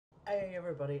Hey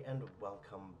everybody, and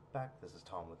welcome back. This is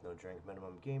Tom with No Drink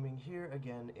Minimum Gaming here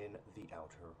again in the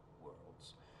Outer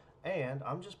Worlds. And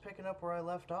I'm just picking up where I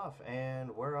left off,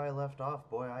 and where I left off,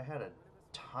 boy, I had a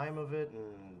time of it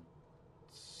and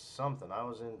something. I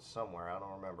was in somewhere, I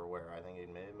don't remember where. I think it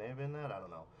may have been that, I don't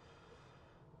know.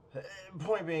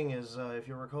 Point being is, if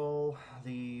you recall,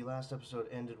 the last episode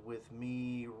ended with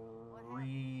me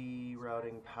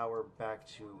rerouting power back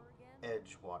to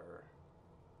Edgewater.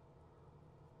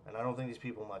 And I don't think these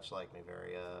people much like me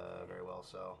very well,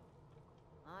 so...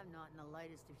 I'm not in the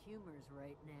lightest of humors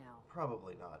right now.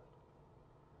 Probably not.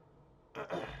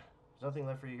 There's nothing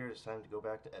left for you here. It's time to go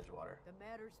back to Edgewater. The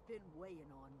matter's been weighing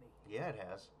on me. Yeah, it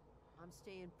has. I'm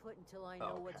staying put until I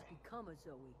know what's become of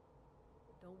Zoe.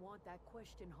 Don't want that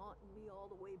question haunting me all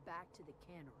the way back to the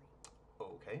cannery.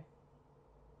 Okay.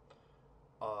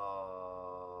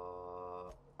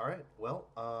 Alright, well,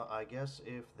 I guess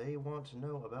if they want to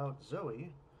know about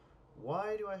Zoe...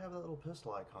 Why do I have that little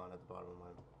pistol icon at the bottom of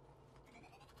mine?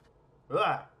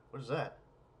 Ah! What is that?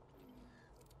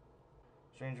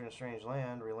 Stranger in a strange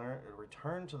land,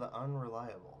 return to the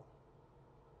unreliable.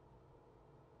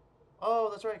 Oh,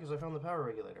 that's right, because I found the power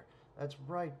regulator. That's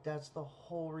right, that's the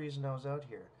whole reason I was out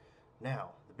here.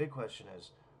 Now, the big question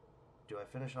is, do I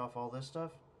finish off all this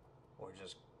stuff, or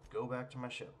just go back to my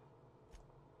ship?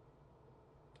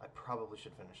 I probably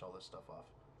should finish all this stuff off.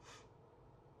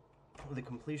 The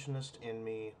completionist in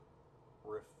me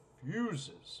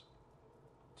refuses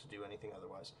to do anything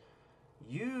otherwise.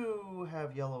 You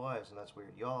have yellow eyes, and that's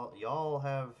weird. Y'all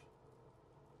have,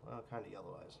 well, kind of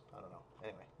yellow eyes. I don't know.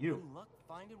 Anyway, you. Any luck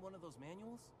finding one of those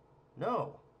manuals?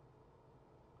 No.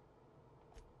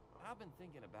 I've been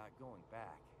thinking about going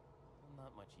back. I'm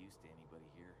not much use to anybody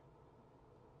here.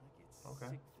 I get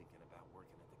sick thinking about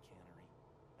working at the cannery.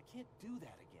 I can't do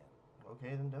that again.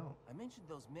 Okay, then don't. I mentioned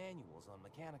those manuals on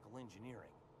mechanical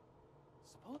engineering.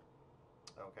 Suppose...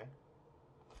 Okay.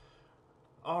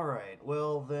 Alright,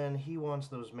 well then he wants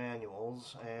those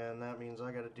manuals, and that means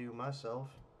I gotta do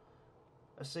myself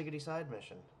a siggity side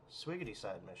mission. Swiggity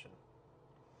side mission.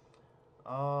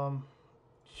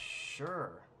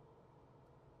 Sure.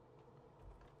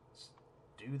 Let's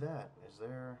do that. Is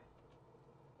there...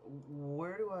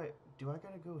 Where do I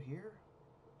gotta go here?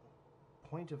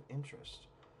 Point of interest.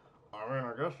 I mean,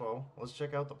 I guess so. Let's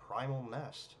check out the primal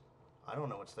nest. I don't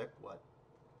know what's there. What?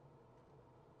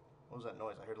 What was that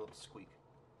noise? I heard a little squeak.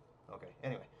 Okay,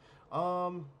 anyway.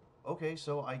 Okay,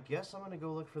 so I guess I'm gonna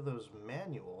go look for those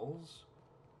manuals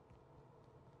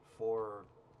for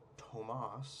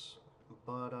Tomas,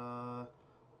 but,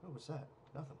 what was that?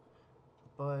 Nothing.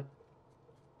 But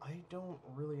I don't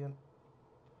really...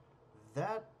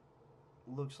 That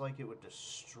looks like it would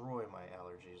destroy my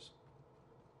allergies.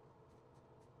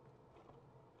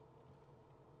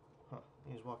 Huh,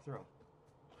 you just walk through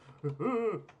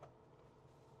them.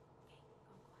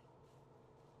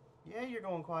 Yeah, you're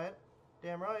going quiet.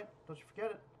 Damn right. Don't you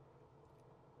forget it.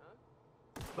 Huh?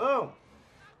 Boom!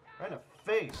 Right in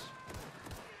the face.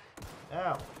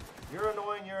 Ow. You're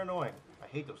annoying, you're annoying. I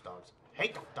hate those dogs.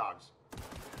 Hate those dogs!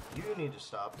 You need to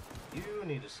stop. You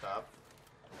need to stop.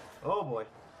 Oh boy.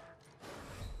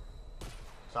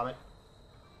 Stop it.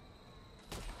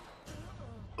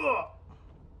 Ugh!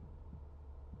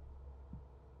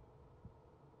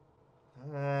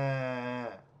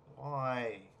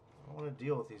 Why? I don't want to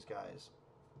deal with these guys.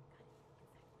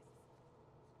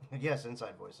 Yes,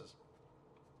 inside voices.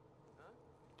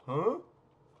 Huh? Yo,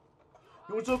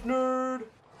 what's up, nerd?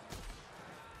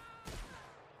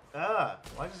 Ah,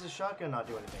 why does the shotgun not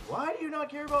do anything? Why do you not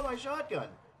care about my shotgun?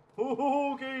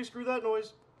 Oh, okay, screw that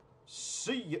noise.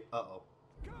 See ya. Uh-oh.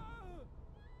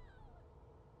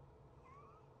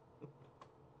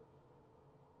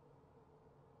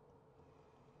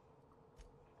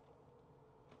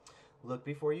 Look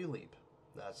before you leap.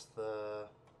 That's the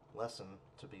lesson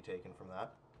to be taken from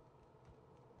that.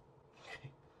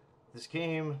 This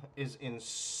game is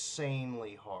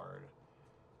insanely hard.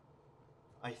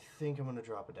 I think I'm going to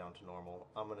drop it down to normal.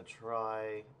 I'm going to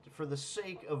try, for the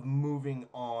sake of moving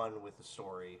on with the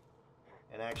story,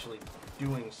 and actually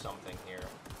doing something here.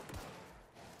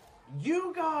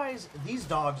 You guys, these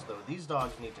dogs though, these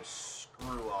dogs need to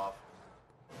screw off.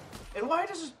 And why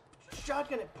does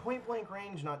shotgun at point blank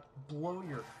range not blow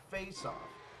your face off?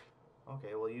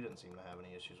 Okay, well you didn't seem to have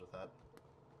any issues with that.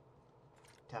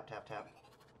 Tap, tap, tap.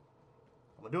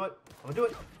 I'm gonna do it. I'm gonna do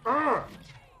it. Urgh!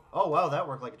 Oh wow, that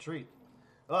worked like a treat.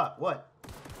 Ah, what?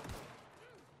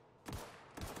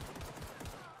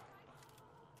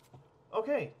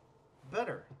 Okay,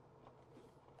 better.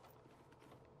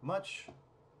 Much,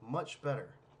 much better.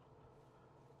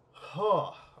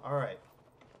 Oh, alright.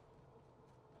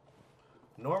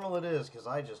 Normal it is, because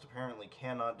I just apparently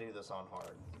cannot do this on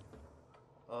hard.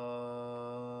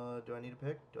 Do I need a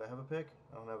pick? Do I have a pick?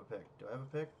 I don't have a pick. Do I have a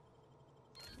pick?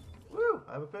 Woo!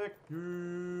 I have a pick!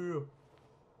 Yeah!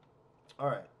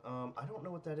 Alright, I don't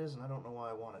know what that is, and I don't know why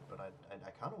I want it, but I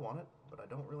kind of want it, but I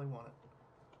don't really want it.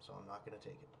 So I'm not going to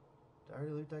take it. Did I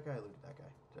already loot that guy? I looted that guy.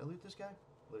 Did I loot this guy?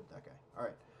 Looted that guy.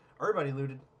 Alright. Everybody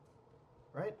looted.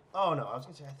 Right? Oh, no. I was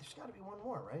going to say, there's got to be one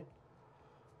more, right?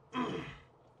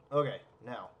 Okay.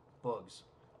 Now. Bugs.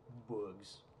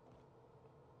 Bugs.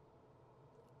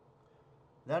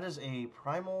 That is a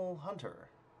primal hunter.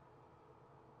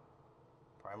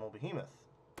 Primal behemoth.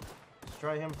 Let's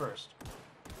try him first.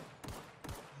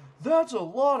 That's a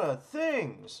lot of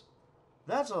things!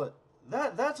 That's a lot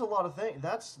of things.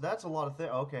 That's a lot of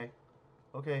things. Okay.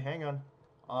 Okay, hang on.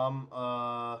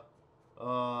 I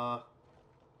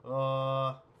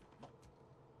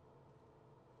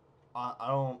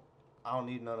don't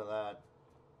need none of that.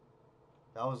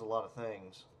 That was a lot of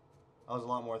things. That was a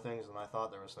lot more things than I thought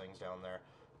there was things down there.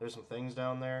 There's some things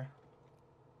down there.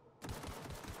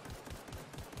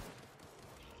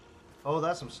 Oh,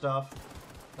 that's some stuff.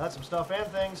 That's some stuff and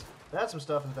things. That's some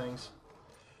stuff and things.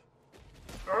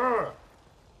 Urgh!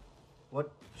 What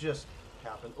just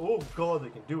happened? Oh god, they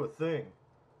can do a thing.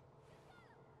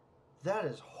 That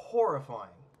is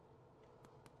horrifying.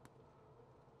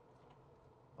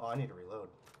 Oh, I need to reload.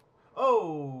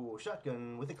 Oh,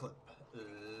 shotgun with a clip.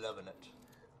 Loving it.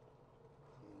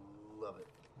 Love it.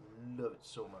 Love it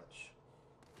so much.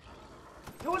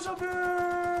 Yo, what's up,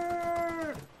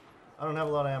 nerd? I don't have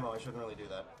a lot of ammo. I shouldn't really do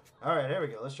that. Alright, here we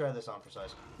go. Let's try this on for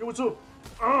size. Yo, what's up?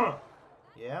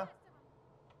 Yeah?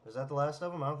 Is that the last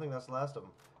of them? I don't think that's the last of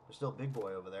them. There's still a big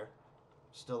boy over there.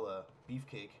 Still a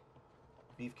beefcake.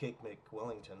 Beefcake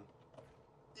McWellington.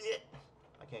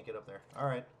 I can't get up there.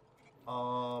 Alright.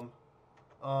 I'm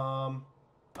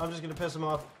just gonna piss him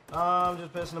off. I'm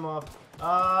just pissing him off.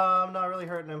 I'm not really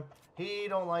hurting him. He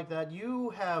don't like that.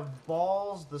 You have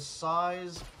balls the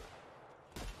size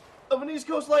of an East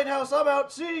Coast lighthouse. I'm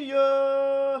out. See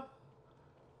ya!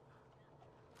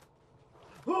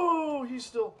 Oh, he's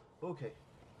still... Okay.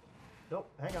 Nope,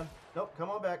 hang on. Nope, come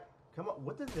on back. Come on.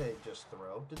 What did they just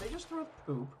throw? Did they just throw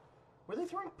poop? Were they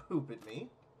throwing poop at me?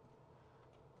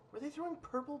 Were they throwing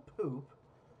purple poop?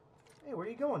 Hey, where are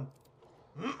you going?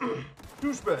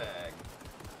 Douchebag!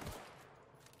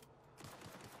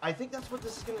 I think that's what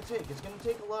this is going to take. It's going to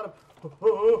take a lot of...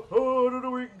 Oh, I don't know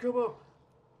where you can come up.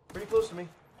 Pretty close to me.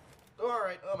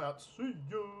 Alright, I'm out. See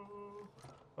ya!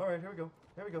 Alright, here we go.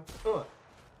 Here we go.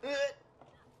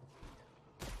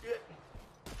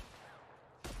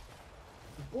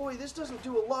 Boy, this doesn't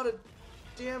do a lot of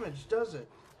damage, does it?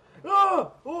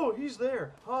 Ah! Oh, he's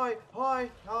there. Hi, hi,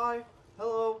 hi.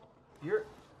 Hello. You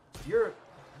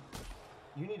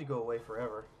need to go away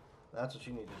forever. That's what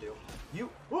you need to do.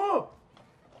 Oh!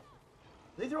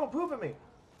 They throwing poop at me.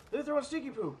 They're throwing stinky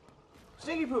poop.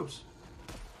 Stinky poops.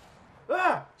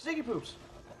 Ah! Stinky poops.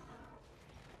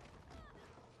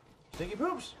 Stinky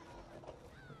poops.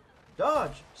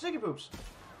 Dodge. Stinky poops.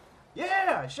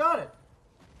 Yeah! I shot it.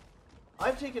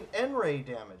 I've taken N-ray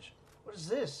damage. What is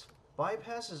this?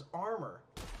 Bypasses armor.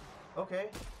 Okay.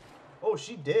 Oh,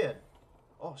 she did.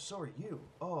 Oh, so are you.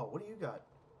 Oh, what do you got?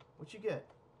 What you get?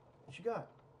 What you got?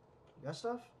 You got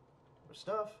stuff? There's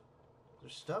stuff.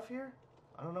 There's stuff here?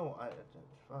 I don't know.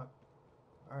 Fuck.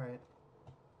 Alright.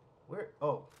 Where?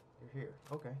 Oh, you're here.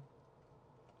 Okay.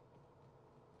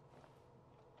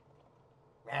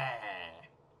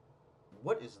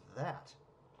 What is that?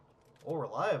 Oh,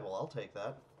 reliable. I'll take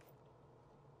that.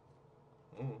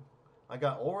 I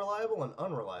got all reliable and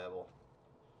unreliable.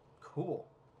 Cool.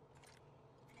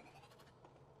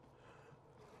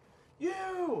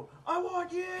 You! I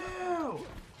want you!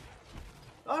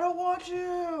 I don't want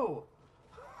you!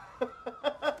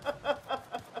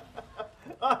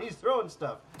 Oh, he's throwing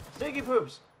stuff. Stinky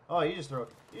poops. Oh, you just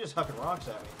hucking rocks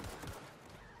at me.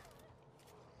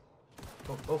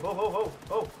 Oh, oh, oh, oh, oh,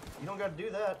 oh. You don't gotta do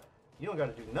that. You don't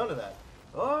gotta do none of that.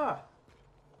 Ah!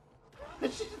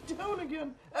 She's down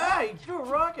again. Ah, he threw a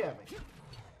rock at me.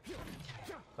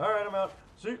 Alright, I'm out.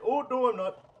 See? Oh, no, I'm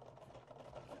not.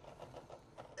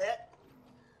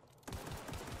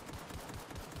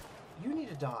 You need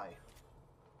to die.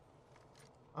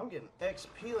 I'm getting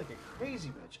XP like a crazy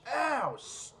bitch. Ow!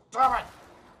 Stop it!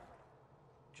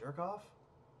 Jerk off?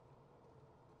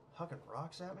 Hucking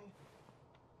rocks at me?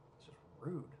 It's just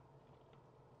rude.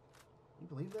 You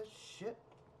believe that shit?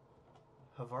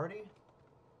 Havarti?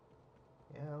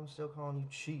 Yeah, I'm still calling you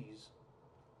cheese.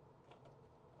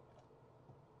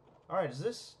 Alright,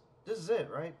 this is it,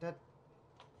 right?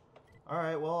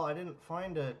 Alright, well, I didn't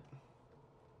find it.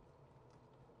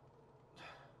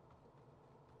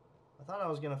 I thought I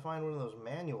was gonna find one of those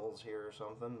manuals here or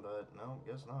something, but no,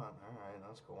 guess not. Alright,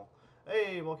 that's cool.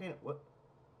 Hey, volcano. What?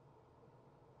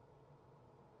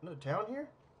 Another town here?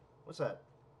 What's that?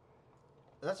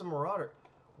 That's a marauder.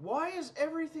 Why is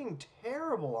everything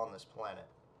terrible on this planet?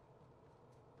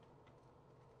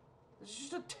 Is it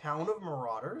just a town of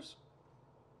marauders?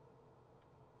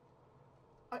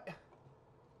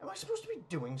 Am I supposed to be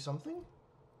doing something?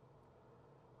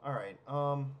 Alright,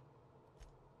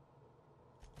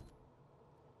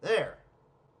 there.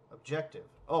 Objective.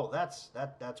 Oh, that's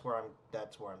where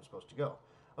I'm supposed to go.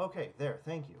 Okay, there,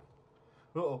 thank you.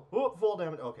 Uh-oh. Oh, fall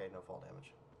damage. Okay, no fall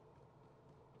damage.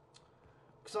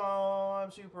 So I'm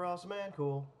super awesome and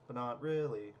cool, but not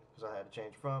really, because I had to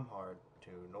change from hard to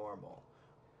normal.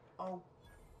 Oh,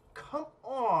 come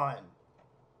on!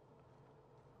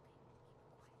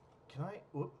 Can I...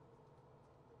 Whoop.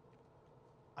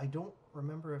 I don't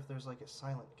remember if there's like a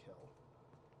silent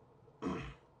kill.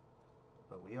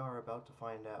 But we are about to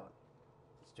find out.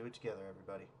 Let's do it together,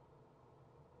 everybody.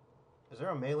 Is there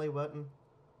a melee button?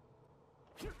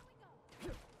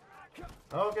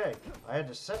 Okay, I had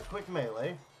to set quick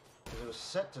melee, because it was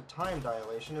set to time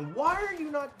dilation, and why are you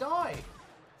not dying?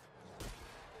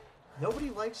 Nobody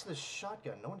likes this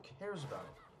shotgun, no one cares about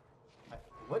it.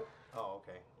 What? Oh,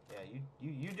 okay. Yeah,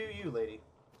 you do you, lady.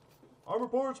 Armor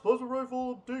parts, plasma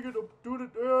rifle, I'm taking it, I'm doing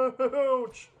it,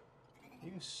 ouch!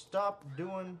 You can stop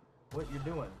doing what you're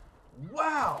doing.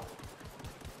 Wow!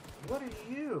 What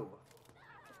are you?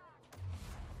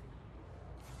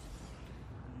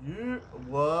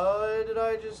 What did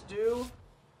I just do?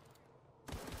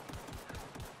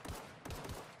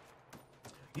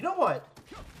 You know what?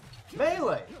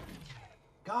 Melee!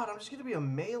 God, I'm just gonna be a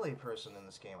melee person in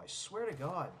this game, I swear to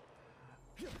God.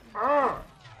 Arrgh!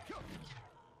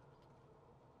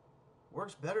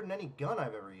 Works better than any gun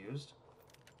I've ever used.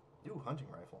 Ooh, hunting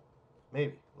rifle.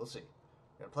 Maybe, we'll see.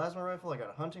 Got a plasma rifle, I got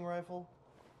a hunting rifle.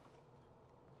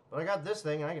 But I got this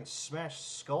thing, and I can smash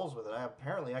skulls with it.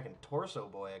 Apparently, I can torso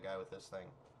boy a guy with this thing.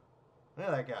 Look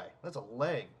at that guy. That's a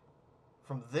leg.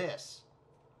 From this.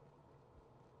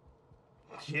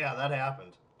 Yeah, that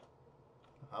happened.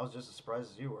 I was just as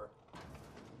surprised as you were.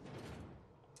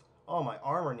 Oh, my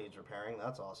armor needs repairing.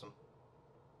 That's awesome.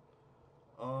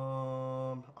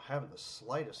 I haven't the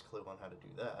slightest clue on how to do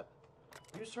that.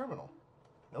 Use terminal.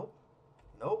 Nope.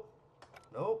 Nope.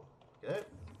 Nope. Okay.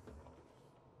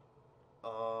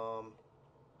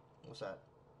 What's that?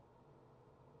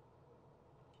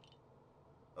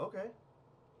 Okay.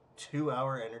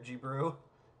 2-hour energy brew.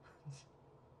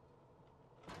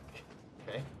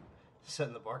 Okay.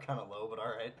 Setting the bar kind of low, but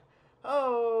alright.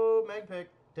 Oh, mag pick.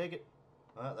 Take it.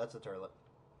 That's a turlet.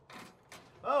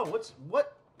 Oh,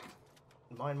 what?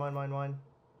 Mine.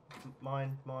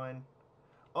 Mine.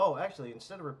 Oh, actually,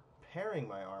 instead of repairing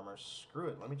my armor, screw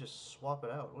it. Let me just swap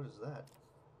it out. What is that?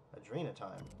 Adrena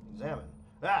time. Examine.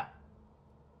 Ah!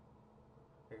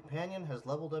 Your companion has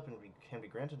leveled up and can be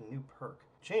granted a new perk.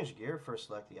 Change gear. First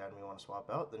select the item you want to swap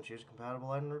out, then choose a compatible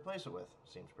item to replace it with.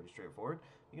 Seems pretty straightforward.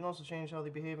 You can also change how they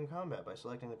behave in combat by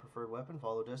selecting the preferred weapon,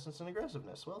 follow distance, and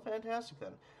aggressiveness. Well, fantastic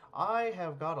then. I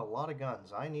have got a lot of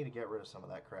guns. I need to get rid of some of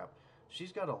that crap.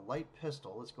 She's got a light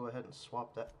pistol. Let's go ahead and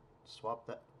swap that.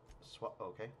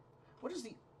 Okay. What is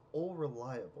the all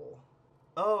reliable?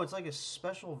 Oh, it's like a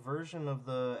special version of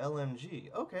the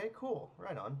LMG. Okay, cool.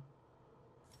 Right on.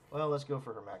 Well, let's go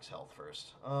for her max health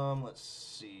first. Let's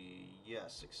see.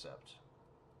 Yes, accept.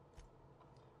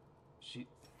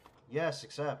 Yes,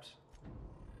 accept.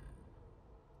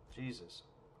 Jesus.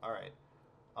 Alright.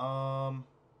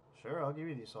 Sure, I'll give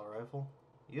you the assault rifle.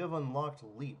 You have unlocked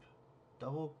leap.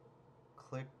 Double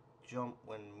click jump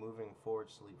when moving forward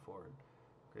to leap forward.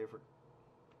 Great for...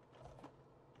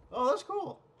 Oh, that's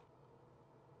cool.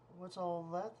 What's all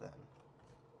that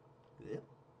then? Yep.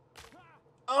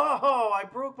 Oh, I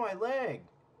broke my leg.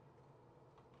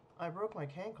 I broke my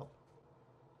cankle.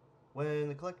 When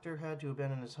the collector had to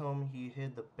abandon his home, he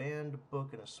hid the banned book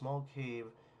in a small cave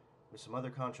with some other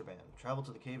contraband. Travel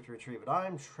to the cave to retrieve it.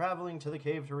 I'm traveling to the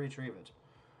cave to retrieve it.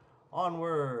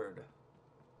 Onward.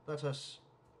 Let us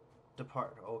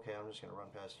depart. Okay, I'm just going to run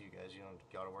past you guys. You don't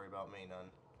got to worry about me none.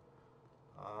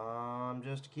 I'm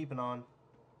just keeping on.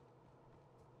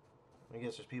 I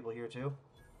guess there's people here too.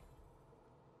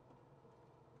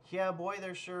 Yeah, boy,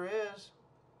 there sure is.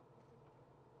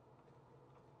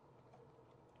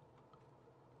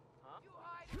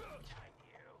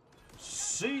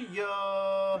 See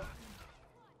ya!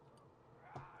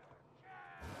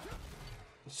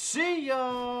 See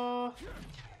ya!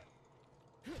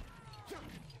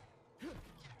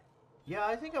 Yeah,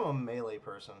 I think I'm a melee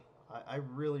person. I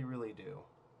really, really do.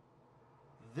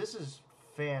 This is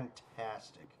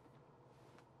fantastic.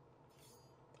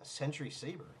 A Sentry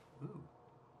Saber. Ooh.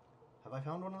 Have I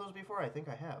found one of those before? I think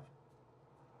I have.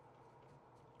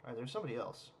 Alright, there's somebody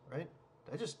else, right?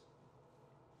 Did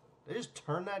I just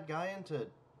turn that guy into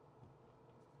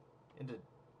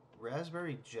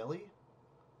raspberry jelly?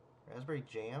 Raspberry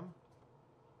jam?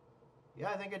 Yeah,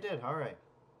 I think I did. Alright.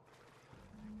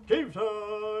 Cave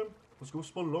time! Let's go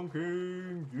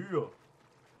spelunking! Yeah!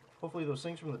 Hopefully those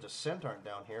things from the descent aren't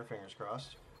down here, fingers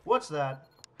crossed. What's that?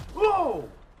 Whoa!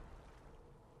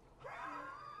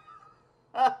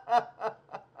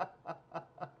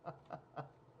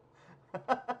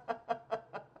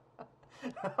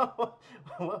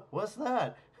 What's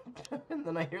that? And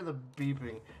then I hear the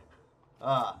beeping.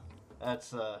 Ah,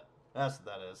 that's what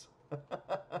that is.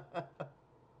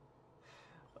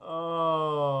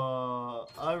 Oh,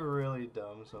 I'm really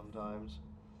dumb sometimes.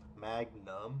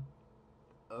 Magnum.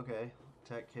 Okay.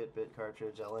 Tech kit, bit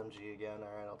cartridge, LMG again.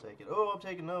 Alright, I'll take it. Oh, I'm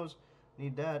taking those.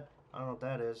 Need that. I don't know what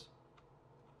that is.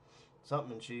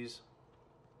 Something in cheese.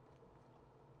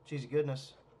 Cheesy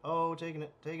goodness. Oh, taking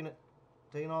it. Taking it.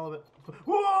 Taking all of it.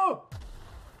 Whoa!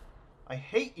 I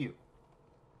hate you.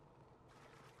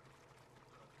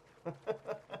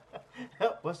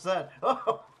 What's that?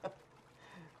 Oh!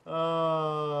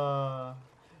 Ah!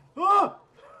 Oh!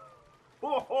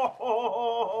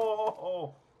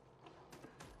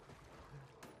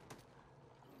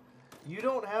 You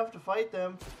don't have to fight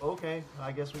them. Okay,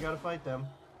 I guess we gotta fight them.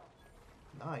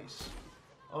 Nice.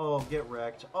 Oh, get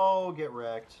wrecked. Oh, get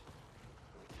wrecked.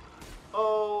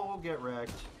 Oh, get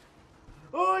wrecked.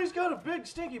 Oh, he's got a big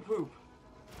stinky poop.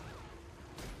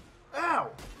 Ow!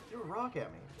 Threw a rock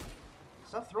at me.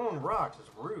 Stop throwing rocks. It's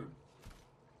rude.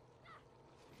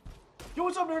 Yo,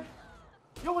 what's up, nerd?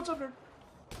 Yo, what's up, nerd?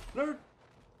 Nerd.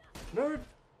 Nerd.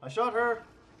 I shot her.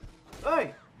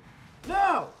 Hey!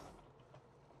 No!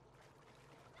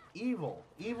 Evil.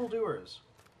 Evil doers.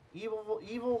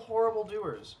 Evil, horrible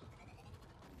doers.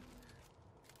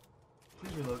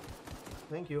 Please reload.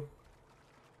 Thank you.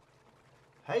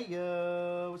 Hey,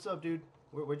 what's up, dude?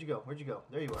 Where'd you go? Where'd you go?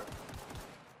 There you are.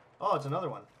 Oh, it's another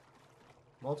one.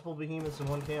 Multiple behemoths in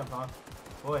one camp, huh?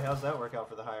 Boy, how's that work out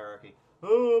for the hierarchy?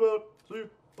 Oh, about. See?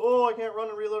 Oh, I can't run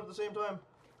and reload at the same time.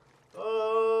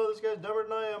 Oh, this guy's dumber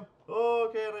than I am. Oh,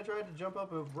 okay, and I tried to jump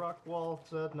up a rock wall.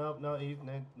 Said, no,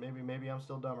 maybe I'm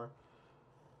still dumber.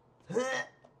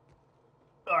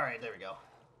 Alright, there we go.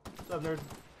 What's up, nerd?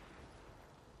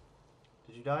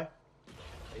 Did you die?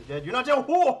 Are you dead? You're not dead!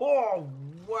 Oh,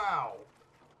 wow!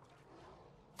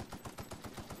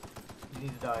 You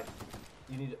need to die.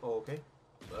 You need to... Oh, okay.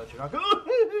 But you're not... Oh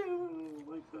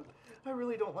my God. I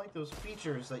really don't like those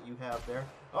features that you have there.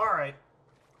 Alright.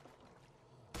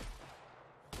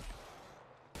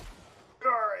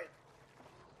 Alright.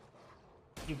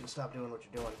 You can stop doing what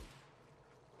you're doing.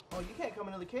 Oh, you can't come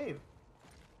into the cave.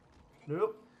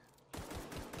 Nope.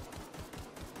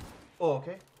 Oh,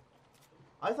 okay.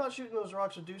 I thought shooting those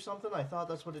rocks would do something. I thought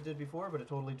that's what it did before, but it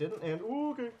totally didn't. And,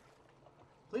 ooh, okay.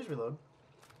 Please reload.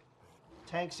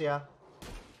 Tanks, yeah.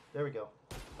 There we go.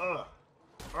 Ugh.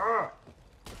 Ugh.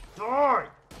 Die!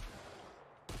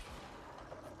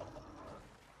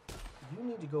 You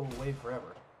need to go away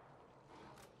forever.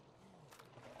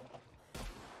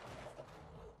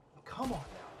 Come on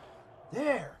now.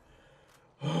 There!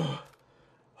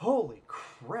 Holy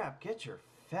crap, get your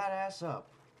fat ass up.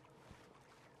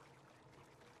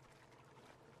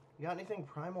 You got anything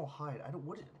primal hide? I don't.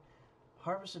 What?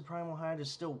 Harvested primal hide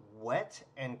is still wet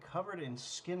and covered in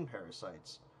skin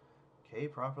parasites. Okay,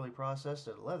 properly processed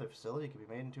at a leather facility, it can be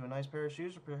made into a nice pair of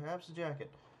shoes or perhaps a jacket.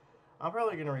 I'm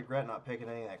probably gonna regret not picking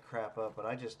any of that crap up, but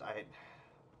I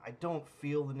don't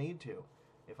feel the need to.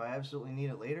 If I absolutely need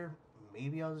it later,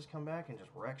 maybe I'll just come back and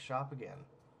just wreck shop again.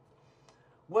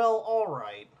 Well,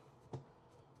 alright.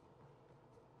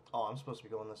 Oh, I'm supposed to be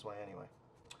going this way anyway.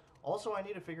 Also, I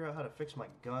need to figure out how to fix my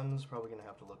guns. Probably going to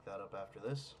have to look that up after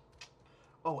this.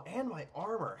 Oh, and my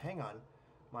armor. Hang on.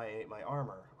 My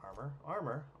armor.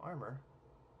 Armor.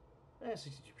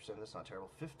 62%. That's not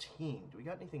terrible. 15. Do we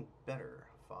got anything better?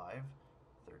 5.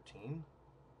 13.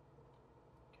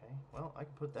 Okay. Well, I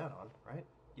can put that on, right?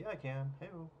 Yeah, I can.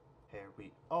 Hey-o. Here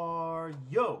we are.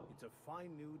 Yo! It's a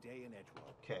fine new day in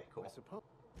Edgewood. Okay, cool. I suppose.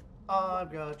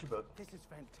 I've got your book. This is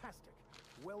fantastic.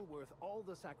 Well worth all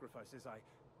the sacrifices I...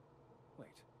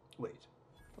 Wait.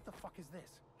 What the fuck is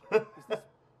this? Is this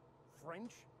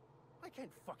French? I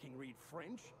can't fucking read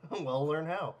French. Well, learn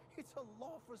how. It's a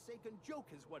law-forsaken joke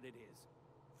is what it is.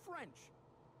 French.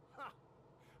 Ha!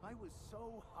 I was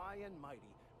so high and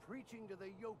mighty, preaching to the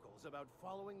yokels about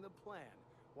following the plan,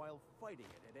 while fighting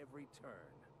it at every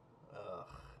turn. Ugh.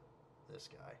 This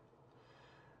guy.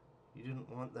 You didn't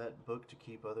want that book to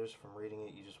keep others from reading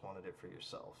it, you just wanted it for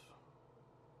yourself.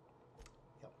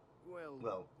 Yep.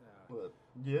 Well,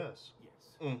 yes.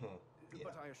 Yes. Mm-hmm. Yeah.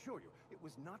 But I assure you, it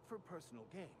was not for personal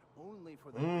gain, only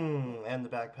for the... And the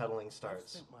backpedaling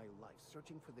starts. I've spent my life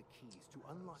searching for the keys to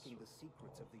unlocking the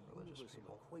secrets of the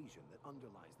universal equation that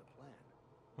underlies the plan.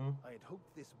 I had hoped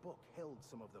this book held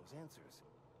some of those answers.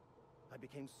 I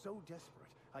became so desperate,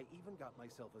 I even got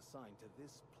myself assigned to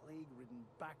this plague-ridden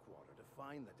backwater to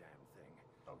find the damn thing.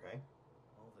 Okay.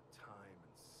 All the time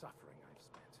and suffering I've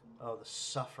spent. Oh, the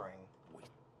suffering. Wait.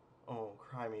 Oh,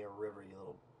 cry me a river, you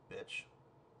little bitch.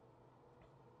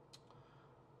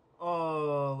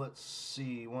 Oh, let's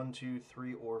see. 1, 2,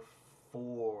 3, or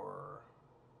 4.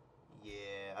 Yeah,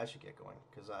 I should get going,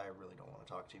 because I really don't want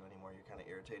to talk to you anymore. You're kind of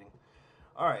irritating.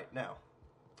 Alright, now.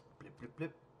 Blip, blip,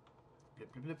 blip.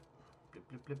 Blip, blip, blip. Blip,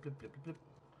 blip, blip, blip, blip, blip.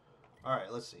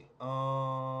 Alright, let's see.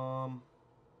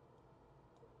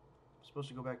 Supposed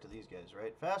to go back to these guys,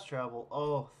 right? Fast travel.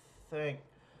 Oh, thank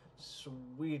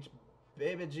sweet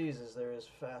baby Jesus, there is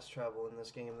fast travel in this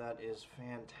game. That is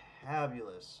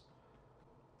fantabulous.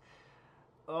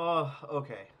 Oh,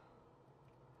 okay.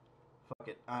 Fuck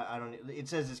it. I don't... It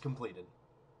says it's completed.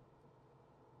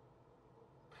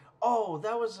 Oh,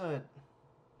 that was a...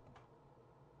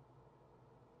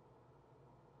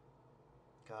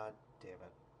 God damn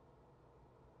it.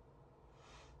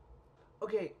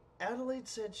 Okay, Adelaide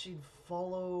said she'd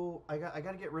follow... I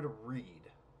gotta get rid of Reed.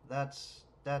 That's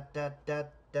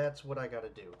what I gotta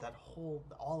do.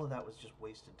 All of that was just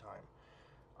wasted time.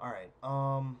 Alright,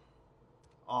 oh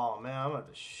man, I'm gonna have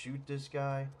to shoot this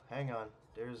guy. Hang on.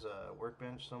 There's a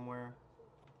workbench somewhere.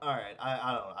 Alright,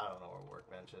 I don't know where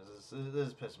workbench is. This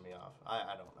is pissing me off. I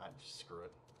just screw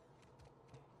it.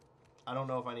 I don't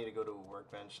know if I need to go to a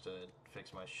workbench to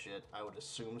fix my shit. I would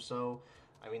assume so.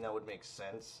 I mean, that would make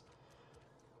sense.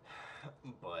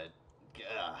 But,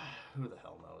 who the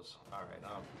hell knows? Alright,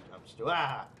 I'm just doing...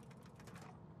 Ah!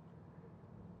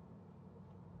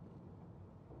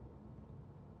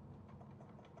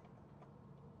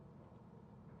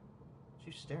 What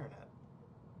you staring at?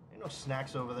 Ain't no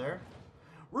snacks over there.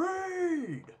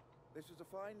 Reed! This is a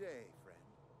fine day, friend.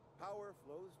 Power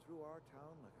flows through our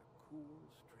town like a cool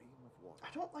stream of water. I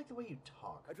don't like the way you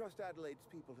talk. I trust Adelaide's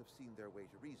people have seen their way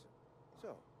to reason.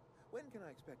 So, when can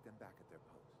I expect them back at their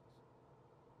posts?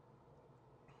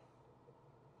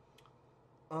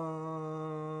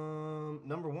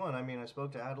 Number one, I mean, I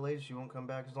spoke to Adelaide. She won't come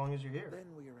back as long as you're here.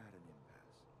 Then we are at an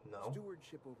impasse. No.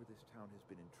 Stewardship over this town has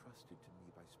been entrusted to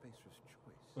me by Spacer's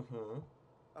Choice.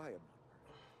 I am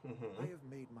not perfect. I have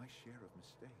made my share of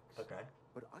mistakes. Okay.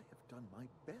 But I have done my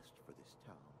best for this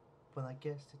town. Well, I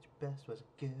guess that your best wasn't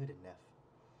good enough.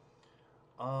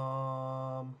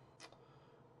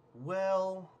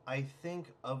 Well, I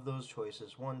think of those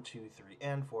choices, 1, 2, 3,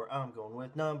 and 4, I'm going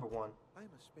with number 1. I'm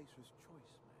a Spacer's Choice man.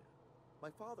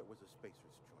 My father was a Spacer's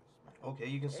Choice man. Okay,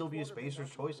 you can still be a Spacer's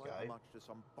Choice guy. Much to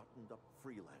some buttoned-up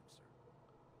freelancer,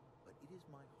 but it is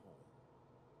my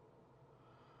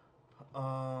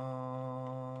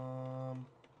home.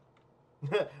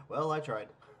 Well, I tried.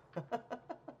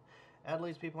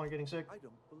 Adelaide's people aren't getting sick. I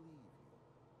don't believe you.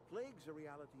 Plague's a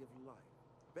reality of life.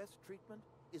 Best treatment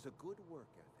is a good work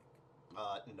ethic.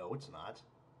 No, it's not.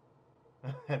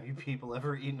 Have you people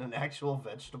ever eaten an actual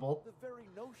vegetable? The very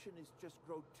notion is just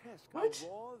grotesque. What? A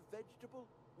raw vegetable?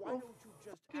 Why don't you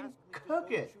just ask me to cook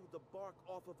go it. chew the bark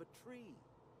off of a tree?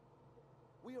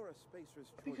 We are a Spacer's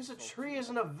Choice. Because a salt tree tuna.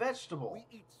 isn't a vegetable. We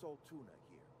eat salt tuna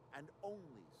here, and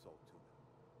only salt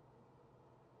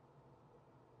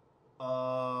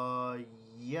tuna.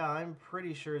 Yeah, I'm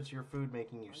pretty sure it's your food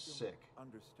making you I sick. don't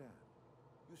understand.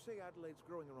 You say Adelaide's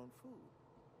growing her own food,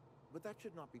 but that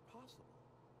should not be possible.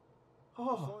 The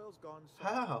Oh, soil's gone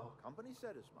south. how? The company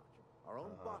said as much. Our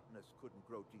own botanist couldn't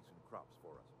grow decent crops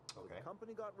for us. So Okay. the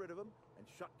company got rid of him and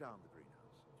shut down the greenhouse.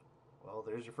 Well,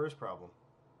 there's your first problem.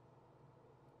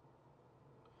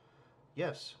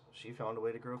 Yes, she found a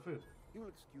way to grow food. You will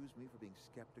excuse me for being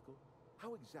skeptical.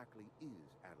 How exactly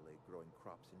is Adelaide growing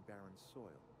crops in barren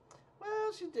soil?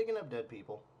 Well, she's digging up dead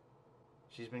people.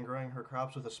 She's been growing her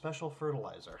crops with a special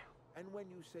fertilizer. And when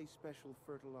you say special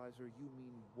fertilizer, you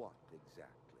mean what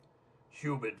exactly?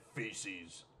 Human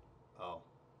feces. Oh.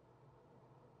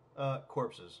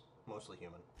 Corpses. Mostly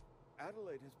human.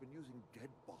 Adelaide has been using dead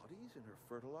bodies in her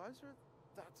fertilizer?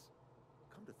 That's...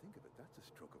 Come to think of it, that's a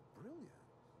stroke of brilliance.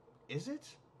 Is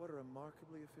it? What a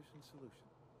remarkably efficient solution.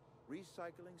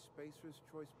 Recycling Spacer's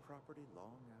Choice property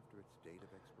long after its date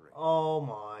of expiration. Oh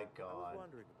my I god. was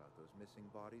wondering about those missing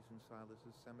bodies in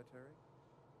Silas's cemetery.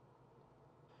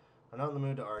 I'm not in the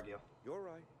mood to argue. You're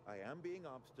right. I am being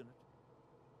obstinate.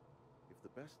 If the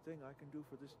best thing I can do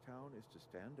for this town is to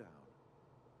stand down,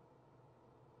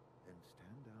 then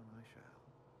stand down I shall.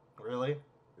 Really?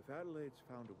 If Adelaide's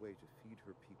found a way to feed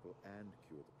her people and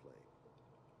cure the plague,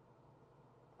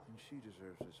 then she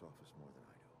deserves this office more than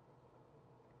I do.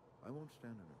 I won't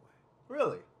stand in her way.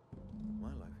 Really?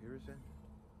 My life here is ended.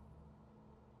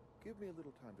 Give me a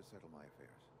little time to settle my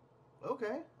affairs.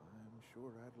 Okay. I'm sure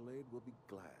Adelaide will be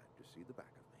glad to see the back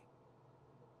of me.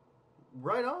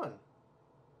 Right on.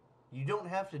 You don't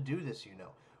have to do this, you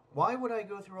know. Why would I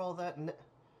go through all that?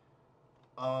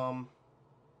 I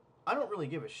don't really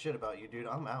give a shit about you, dude.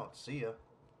 I'm out. See ya.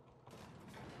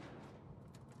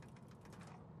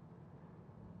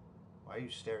 Why are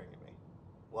you staring at me?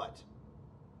 What?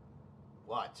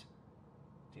 What?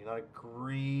 Do you not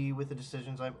agree with the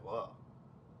decisions I've... Whoa.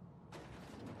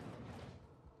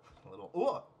 A little...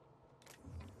 Whoa!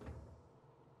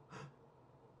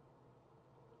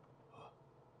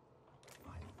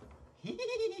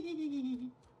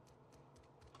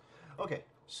 Okay,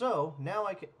 so now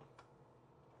I can...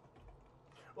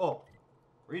 Oh,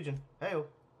 region. Hey-oh.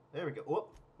 There we go. Whoop,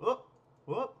 whoop,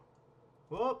 whoop,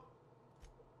 whoop.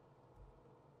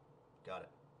 Got it.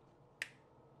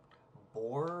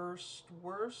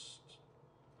 Borstwurst?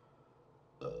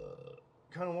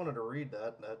 Kind of wanted to read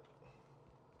that. That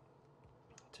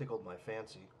tickled my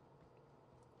fancy.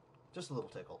 Just a little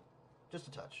tickle. Just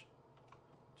a touch.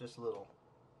 Just a little...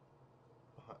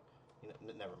 You know,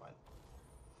 never mind.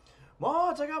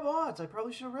 Mods! I got mods! I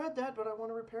probably should have read that, but I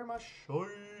want to repair my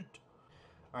shite.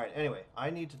 Alright, anyway. I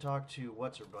need to talk to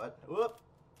what's-her-butt. Whoop!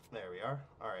 There we are.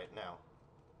 Alright, now.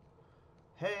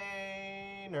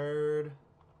 Hey, nerd.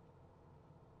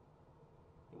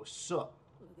 What's up?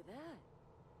 Look at that.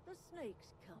 The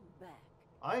snake's come back.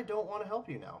 I don't want to help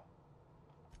you now.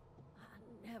 I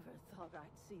never thought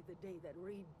I'd see the day that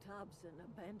Reed Thompson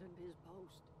abandoned his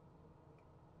post.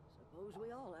 Suppose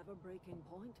we all have a breaking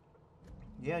point.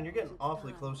 Yeah, and you're getting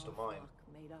awfully close to mine.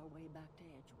 Made our way back to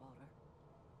Edgewater.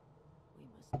 We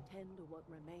must tend to what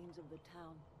remains of the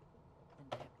town.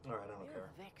 And all right, I don't you're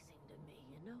care. Vexing to me,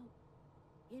 you know.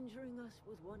 Injuring us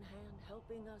with one hand,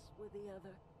 helping us with the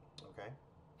other. Okay.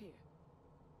 Here,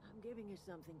 I'm giving you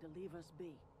something to leave us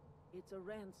be. It's a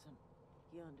ransom,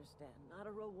 you understand, not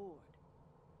a reward.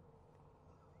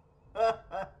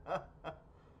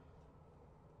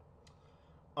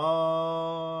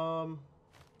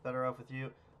 Better off with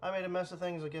you. I made a mess of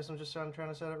things. I guess I'm just trying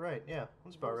to set it right. Yeah,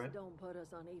 that's about right. Don't put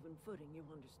us on even footing, you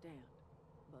understand.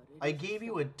 But I gave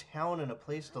you a town and a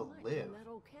place to live. Turn that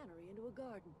old cannery into a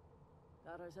garden.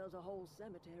 Got ourselves a whole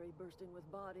cemetery bursting with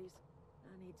bodies.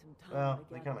 I need some time. Well, to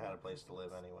they kind of had a place to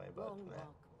live anyway, but long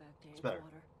walk back to it's better.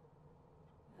 Edgewater.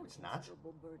 No, it's not.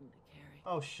 Burden to carry.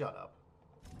 Oh, shut up.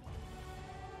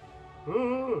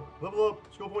 Level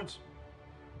up. Skill points.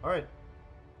 All right.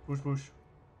 Push, push.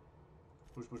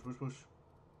 Push, push, push, push.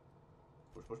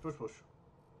 Push, push, push, push.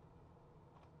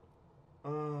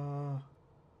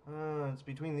 It's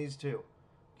between these two.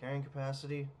 Carrying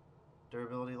capacity,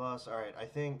 durability loss. All right, I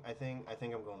think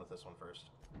I'm going with this one first.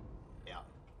 Yeah.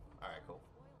 All right, cool.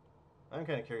 I'm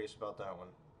kind of curious about that one,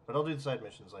 but I'll do the side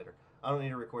missions later. I don't need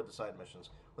to record the side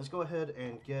missions. Let's go ahead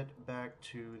and get back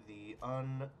to the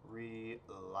unreliable.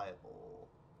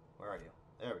 Where are you?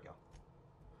 There we go.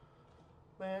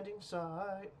 Landing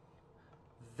site.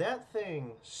 That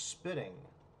thing spitting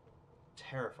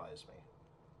terrifies me.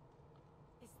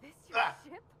 Is this your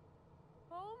ship?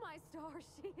 Oh my stars,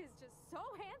 she is just so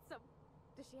handsome.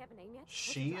 Does she have a name yet?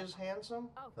 She is handsome?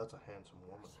 Oh. That's a handsome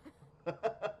woman. Listen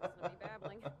to me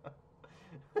babbling.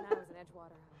 When I was in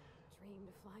Edgewater, I dreamed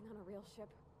of flying on a real ship.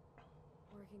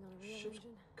 Working on a real Ships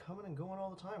engine. coming and going all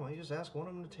the time. Why don't you just ask one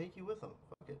of them to take you with them?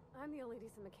 Fuck it. I'm the only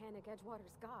decent mechanic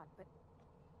Edgewater's got, but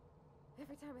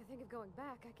every time I think of going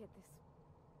back, I get this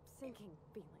sinking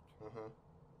feeling. Mm-hmm.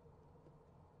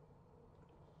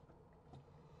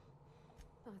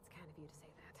 Oh, it's kind of you to say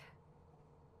that.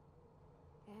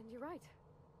 And you're right.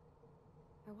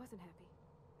 I wasn't happy.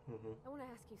 Mm-hmm. I want to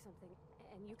ask you something,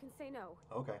 and you can say no.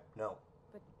 Okay, no.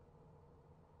 But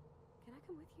can I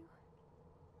come with you?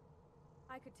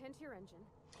 I could tend to your engine.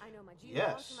 I know my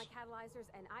gearbox and my catalyzers,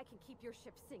 and I can keep your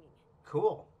ship singing.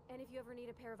 Cool. And if you ever need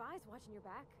a pair of eyes watching your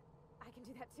back, I can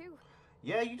do that too.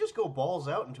 Yeah, you just go balls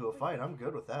out into a fight. I'm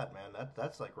good with that, man.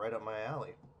 That's like right up my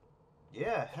alley.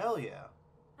 Yeah, hell yeah.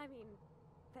 I mean,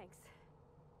 thanks.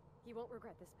 You won't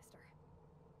regret this, mister.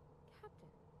 Captain.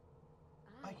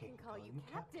 I can call you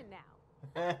Captain now.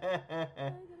 I got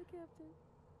a captain.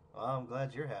 Well, I'm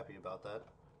glad you're happy about that.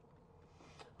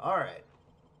 All right.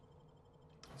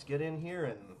 Let's get in here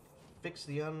and fix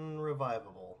the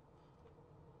unrevivable.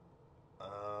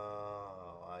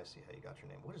 Oh, I see how you got your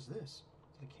name. What is this?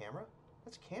 Is it a camera?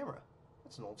 That's a camera.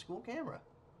 That's an old school camera.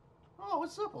 Oh,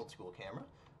 what's up, old school camera?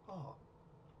 Oh.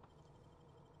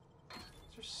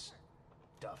 Is there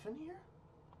stuff in here?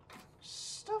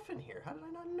 Stuff in here. How did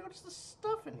I not notice the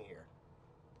stuff in here?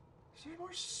 Is there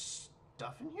more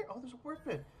stuff in here? Oh, there's a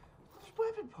workbench. There's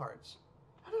weapon parts.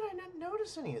 How did I not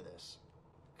notice any of this?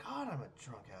 God, I'm a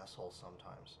drunk asshole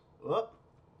sometimes. Whoop.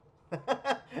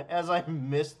 As I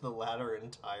missed the ladder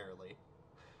entirely.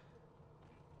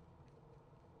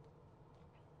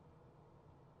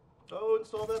 Oh,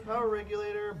 install that power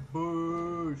regulator.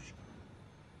 Boosh.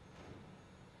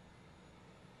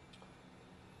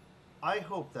 I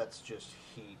hope that's just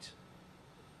heat.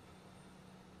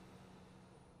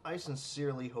 I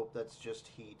sincerely hope that's just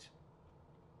heat.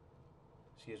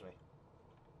 Excuse me.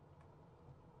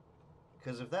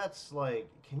 Because if that's like...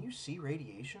 Can you see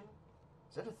radiation?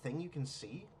 Is that a thing you can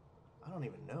see? I don't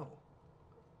even know.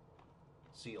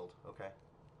 Sealed. Okay.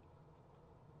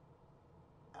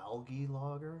 Algae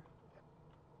logger?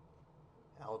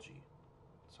 Algae.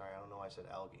 Sorry, I don't know why I said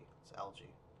algae. It's algae.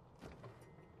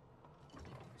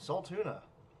 Salt tuna.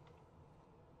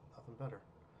 Nothing better.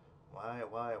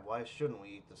 Why shouldn't we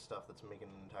eat the stuff that's making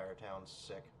an entire town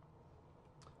sick?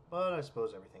 But I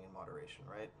suppose everything in moderation,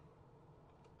 right?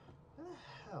 Why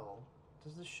the hell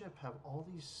does the ship have all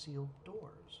these sealed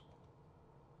doors?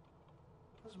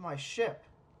 This is my ship.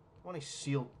 I want these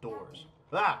sealed doors.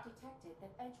 Captain, detected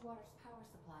that Edgewater's power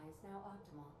supply is now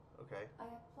optimal. Okay. I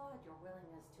applaud your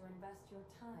willingness to invest your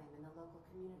time in the local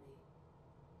community.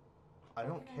 I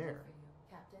don't What can care. I do for you,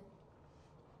 Captain?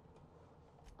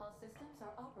 All systems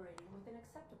are operating within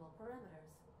acceptable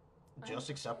parameters. Just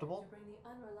acceptable? To bring the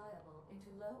unreliable into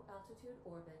low altitude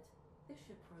orbit. This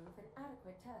should prove an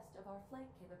adequate test of our flight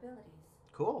capabilities.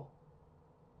 Cool.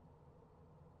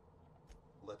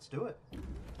 Let's do it.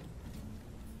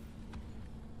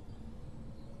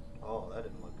 Oh, that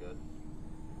didn't look good.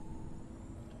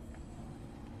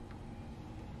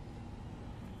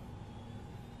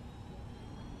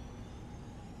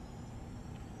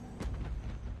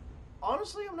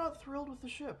 Honestly, I'm not thrilled with the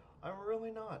ship. I'm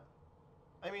really not.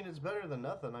 I mean, it's better than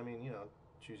nothing. I mean, you know,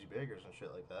 choosy beggars and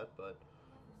shit like that, but...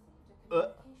 We have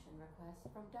received a communication request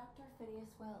from Dr. Phineas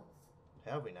Wells.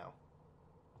 Have we now?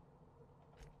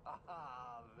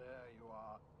 Ah, there you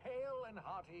are. Hale and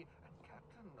hearty and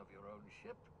captain of your own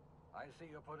ship. I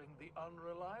see you're putting the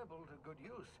unreliable to good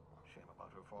use. Shame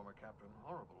about her former captain.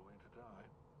 Horrible way to die.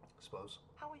 Suppose.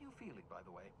 How are you feeling, by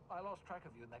the way? I lost track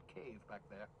of you in that cave back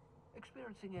there.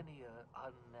 Experiencing any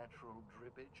unnatural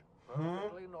drippage?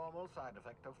 Perfectly normal side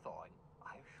effect of thawing,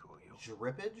 I assure you.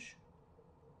 Drippage?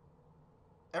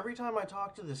 Every time I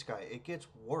talk to this guy, it gets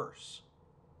worse.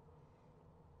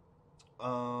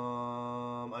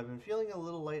 I've been feeling a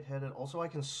little lightheaded. Also, I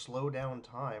can slow down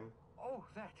time. Oh,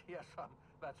 that, yes,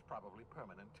 that's probably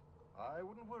permanent. I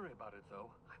wouldn't worry about it,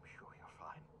 though. I'm sure you're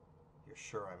fine. You're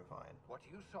sure I'm fine? What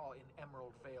you saw in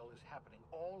Emerald Vale is happening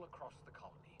all across the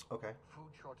colony. Okay.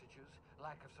 Food shortages,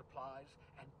 lack of supplies,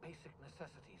 and basic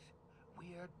necessities.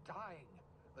 We're dying.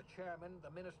 The chairman,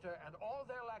 the minister, and all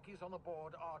their lackeys on the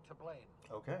board are to blame.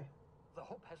 Okay. The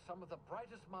Hope has some of the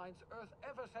brightest minds Earth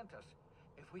ever sent us.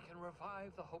 If we can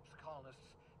revive the Hope's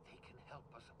colonists, they can help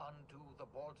us undo the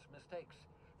board's mistakes.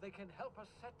 They can help us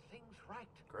set things right.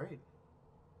 Great.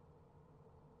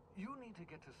 You need to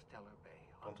get to Stellar Bay.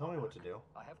 Don't tell me what to do.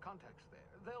 I have contacts there.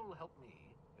 They'll help me,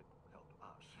 help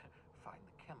us, find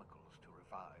the chemicals to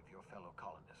revive your fellow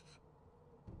colonists.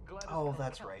 Gladys Oh,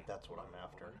 that's Kelly, right. That's what I'm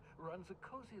after. Runs a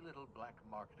cozy little black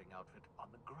marketing outfit on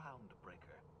the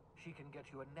Groundbreaker. She can get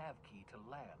you a nav key to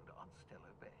land on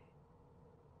Stellar Bay.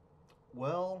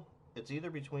 Well, it's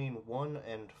either between 1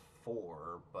 and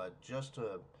 4, but just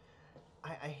to...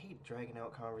 I hate dragging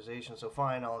out conversations, so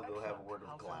fine, I'll go have a word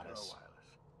with Gladys.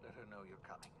 Let her know you're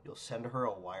coming. You'll send her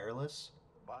a wireless?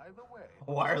 By the way,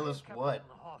 wireless what?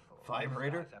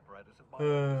 Vibrator? Cutting-edge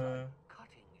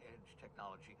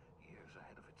technology, years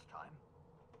ahead of its time.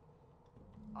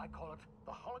 I call it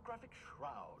the holographic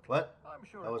shroud. What? I'm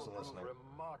sure I it wasn't will listening. prove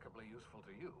remarkably useful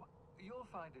to you. You'll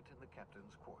find it in the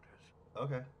captain's quarters.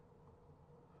 Okay.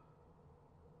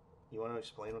 You want to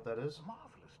explain what that is?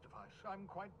 Marvelous device. I'm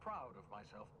quite proud of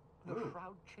myself. The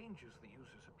shroud changes the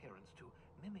user's appearance to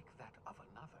mimic that of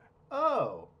another.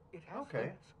 Oh. It has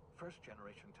okay. limits.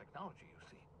 First-generation technology, you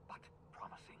see, but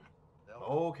promising.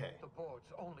 Okay. The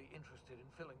board's only interested in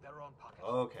filling their own pockets.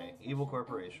 Okay. Evil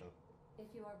corporation.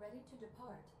 If you are ready to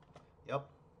depart. Yep.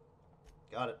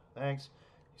 Got it. Thanks.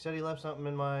 He said he left something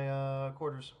in my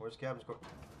quarters. Where's Captain's quarters?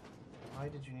 Why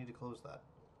did you need to close that?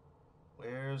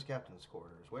 Where's Captain's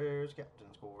quarters? Where's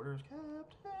Captain's quarters?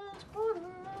 Captain's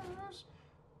quarters!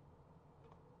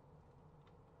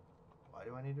 Why Why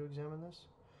do I need to examine this?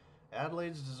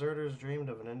 Adelaide's deserters dreamed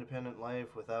of an independent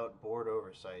life without board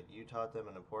oversight. You taught them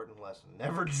an important lesson.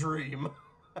 Never dream.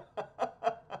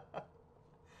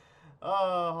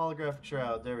 Oh, holographic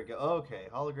shroud. There we go. Okay,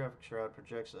 holographic shroud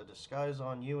projects a disguise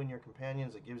on you and your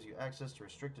companions that gives you access to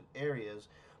restricted areas,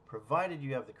 provided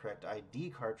you have the correct ID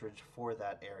cartridge for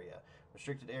that area.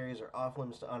 Restricted areas are off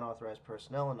limits to unauthorized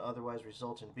personnel and otherwise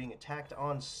result in being attacked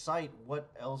on sight. What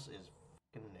else is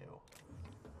fucking new?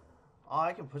 Oh,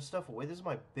 I can put stuff away. This is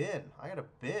my bin. I got a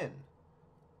bin.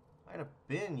 I got a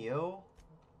bin, yo.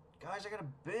 Guys, I got a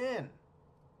bin.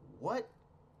 What?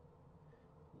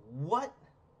 What?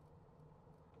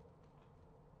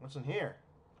 What's in here?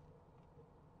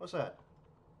 What's that?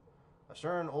 A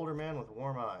stern older man with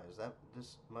warm eyes.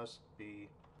 This must be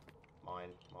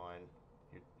mine. Mine.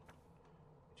 You're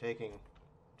taking...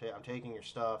 I'm taking your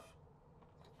stuff.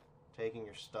 Taking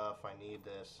your stuff. I need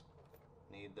this.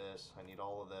 Need this. I need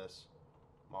all of this.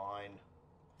 Mine.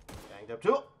 Banged up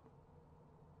too.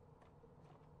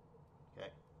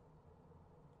 Okay.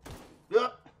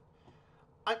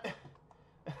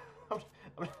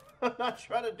 I'm not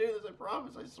trying to do this, I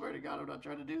promise. I swear to God, I'm not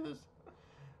trying to do this.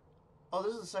 Oh,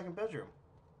 this is the second bedroom.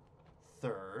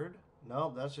 Third.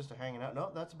 No, that's just a hanging out.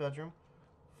 No, that's a bedroom.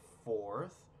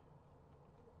 Fourth.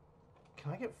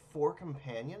 Can I get 4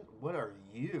 companions? What are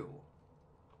you?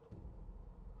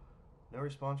 No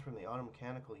response from the auto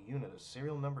mechanical unit. A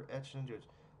serial number etched into it.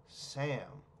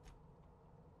 Sam.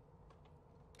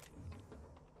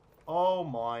 Oh,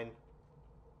 mine.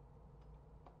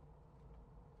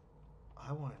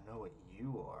 I want to know what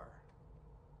you are.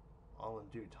 All in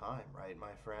due time, right,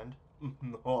 my friend?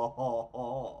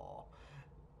 Oh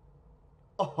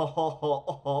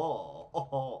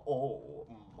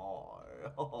my.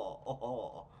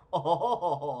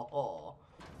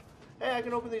 Hey, I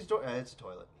can open these doors. It's a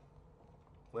toilet.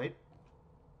 Wait.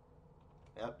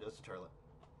 Yep, just a toilet.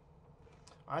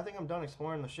 I think I'm done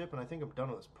exploring the ship, and I think I'm done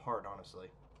with this part,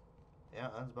 honestly. Yeah,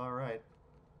 that's about right.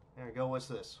 There we go. What's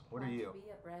this? What are you? Want to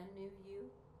be a brand new you?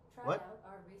 Try What? out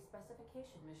our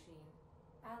respecification machine.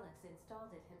 Alex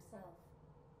installed it himself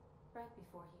right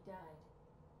before he died.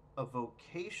 A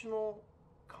vocational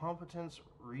competence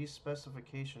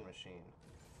respecification machine.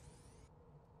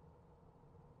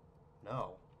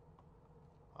 No.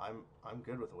 I'm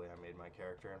good with the way I made my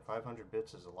character, and 500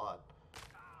 bits is a lot.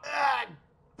 Ah! I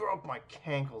broke my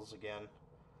cankles again.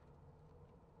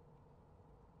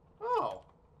 Oh.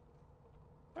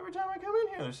 Every time I come in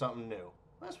here, there's something new.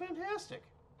 That's fantastic.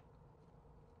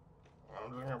 I'm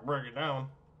just gonna break it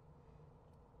down.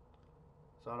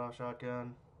 Sawed-off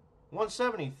shotgun.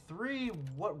 173.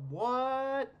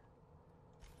 What?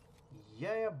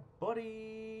 Yeah,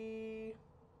 buddy.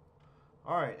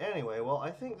 Alright, anyway, well,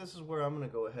 I think this is where I'm going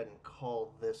to go ahead and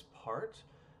call this part.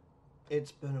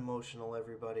 It's been emotional,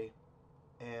 everybody.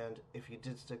 And if you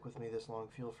did stick with me this long,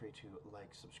 feel free to like,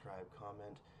 subscribe,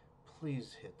 comment.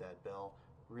 Please hit that bell.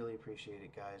 Really appreciate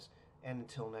it, guys. And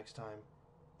until next time,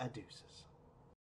 adeuces.